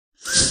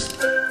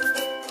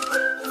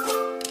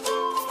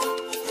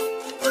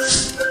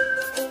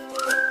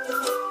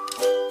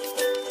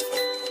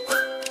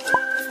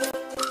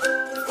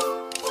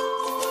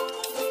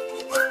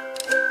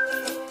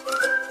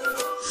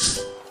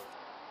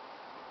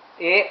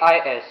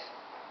AIS,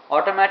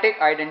 Automatic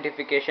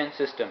Identification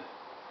System.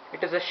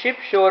 It is a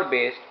ship-shore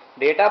based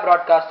data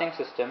broadcasting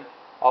system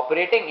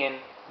operating in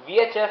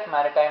VHF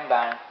maritime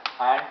band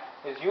and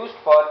is used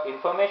for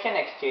information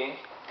exchange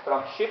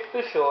from ship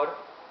to shore,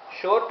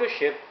 shore to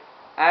ship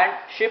and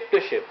ship to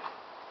ship.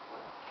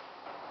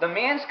 The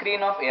main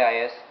screen of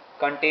AIS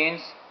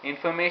contains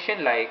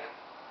information like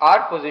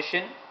our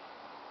position,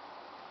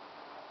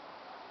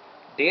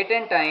 date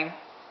and time,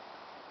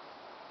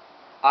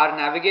 our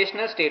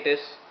navigational status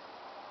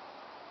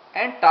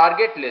and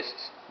target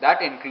lists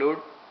that include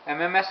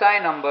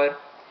MMSI number,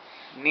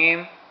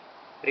 name,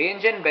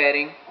 range and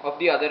bearing of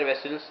the other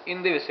vessels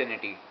in the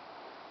vicinity.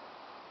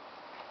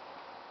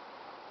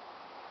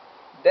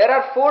 There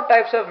are 4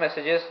 types of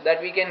messages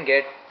that we can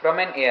get from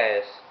an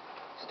AIS: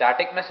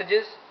 static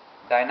messages,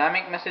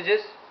 dynamic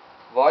messages,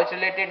 voice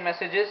related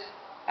messages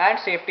and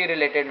safety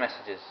related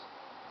messages.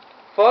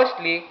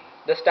 Firstly,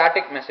 the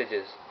static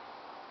messages.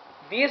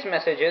 These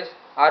messages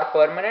are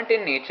permanent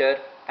in nature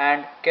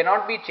and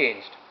cannot be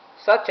changed,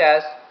 such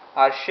as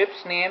our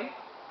ship's name,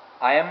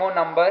 IMO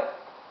number,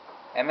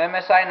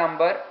 MMSI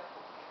number,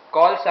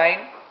 call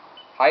sign,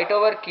 height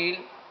over keel,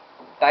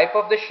 type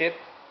of the ship,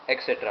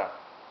 etc.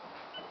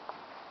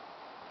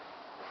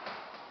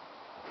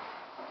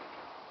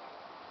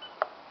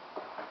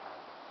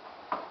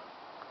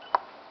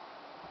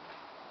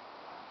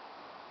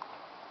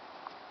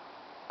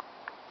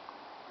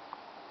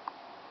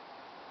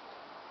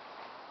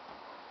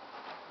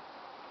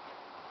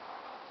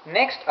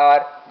 Next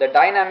are the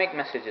dynamic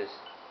messages.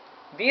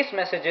 These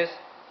messages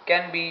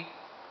can be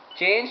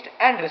changed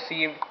and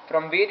received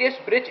from various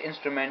bridge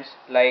instruments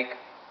like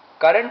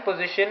current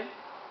position,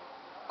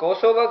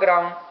 course over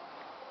ground,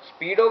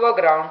 speed over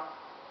ground,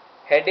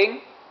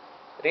 heading,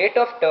 rate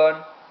of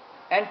turn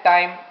and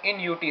time in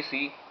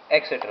UTC,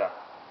 etc.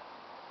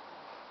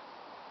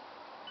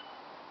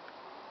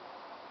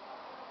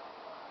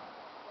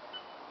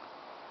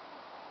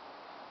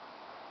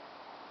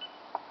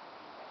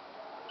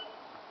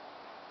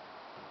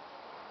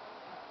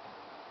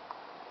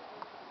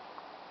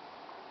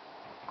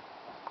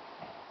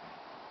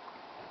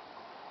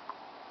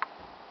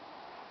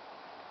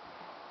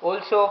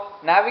 Also,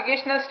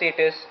 navigational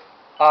status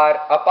are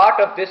a part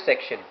of this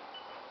section.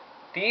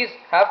 These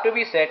have to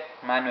be set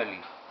manually.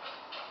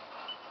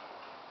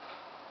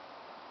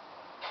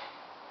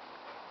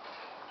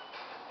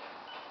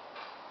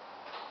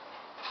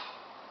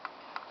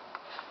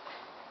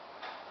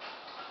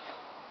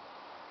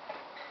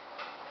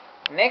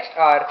 Next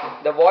are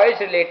the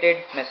voyage related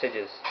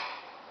messages.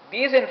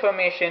 These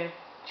information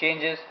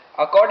changes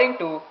according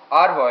to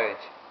our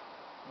voyage.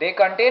 They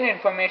contain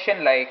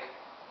information like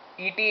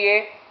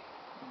ETA,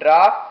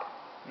 draft,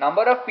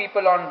 number of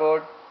people on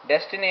board,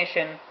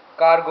 destination,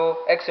 cargo,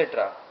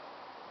 etc.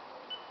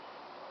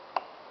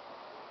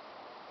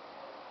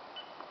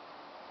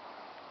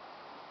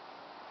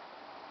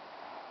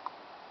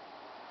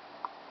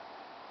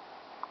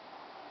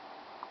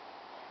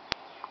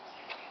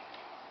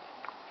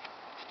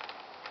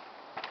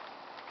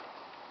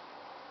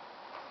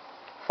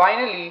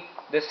 Finally,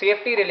 the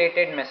safety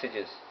related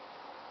messages.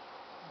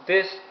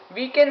 This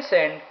we can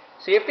send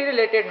safety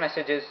related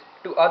messages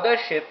to other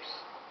ships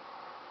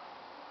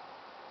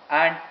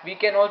and we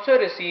can also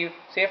receive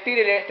safety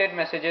related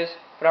messages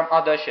from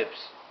other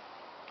ships.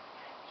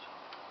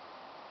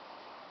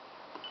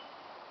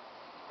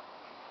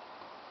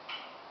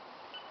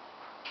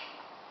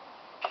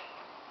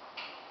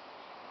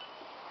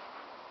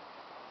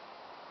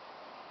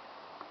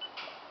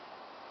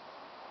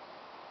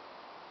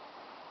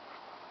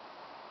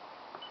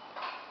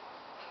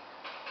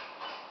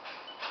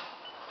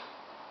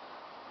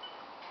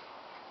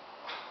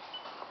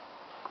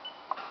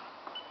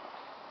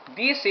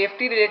 These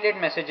safety related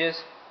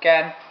messages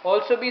can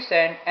also be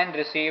sent and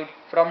received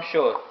from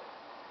shore.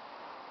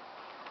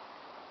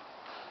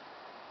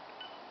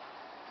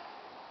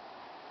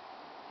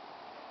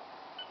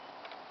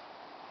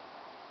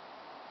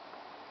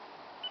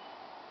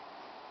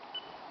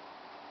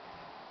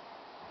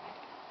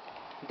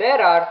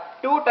 There are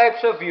 2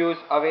 types of views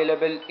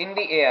available in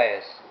the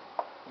AIS.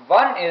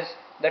 One is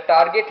the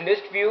target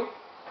list view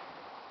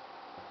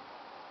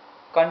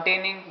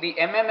containing the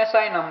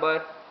MMSI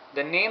number,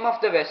 the name of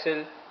the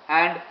vessel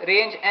and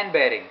range and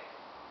bearing.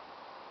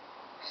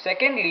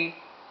 Secondly,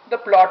 the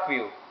plot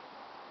view.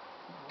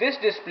 This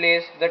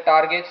displays the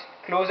targets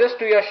closest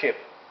to your ship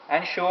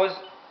and shows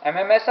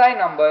MMSI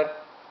number,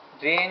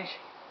 range,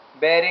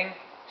 bearing,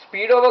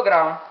 speed over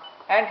ground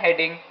and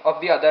heading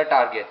of the other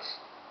targets.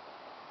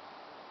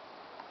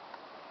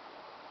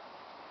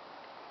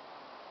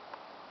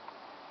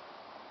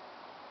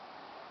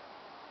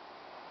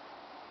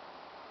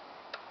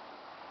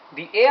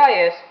 The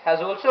AIS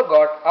has also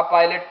got a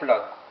pilot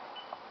plug.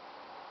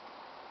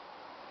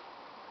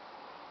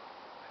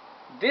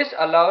 This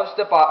allows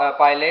the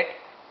pilot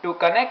to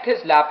connect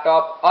his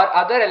laptop or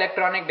other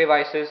electronic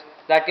devices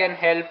that can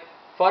help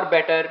for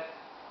better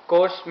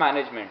course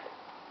management.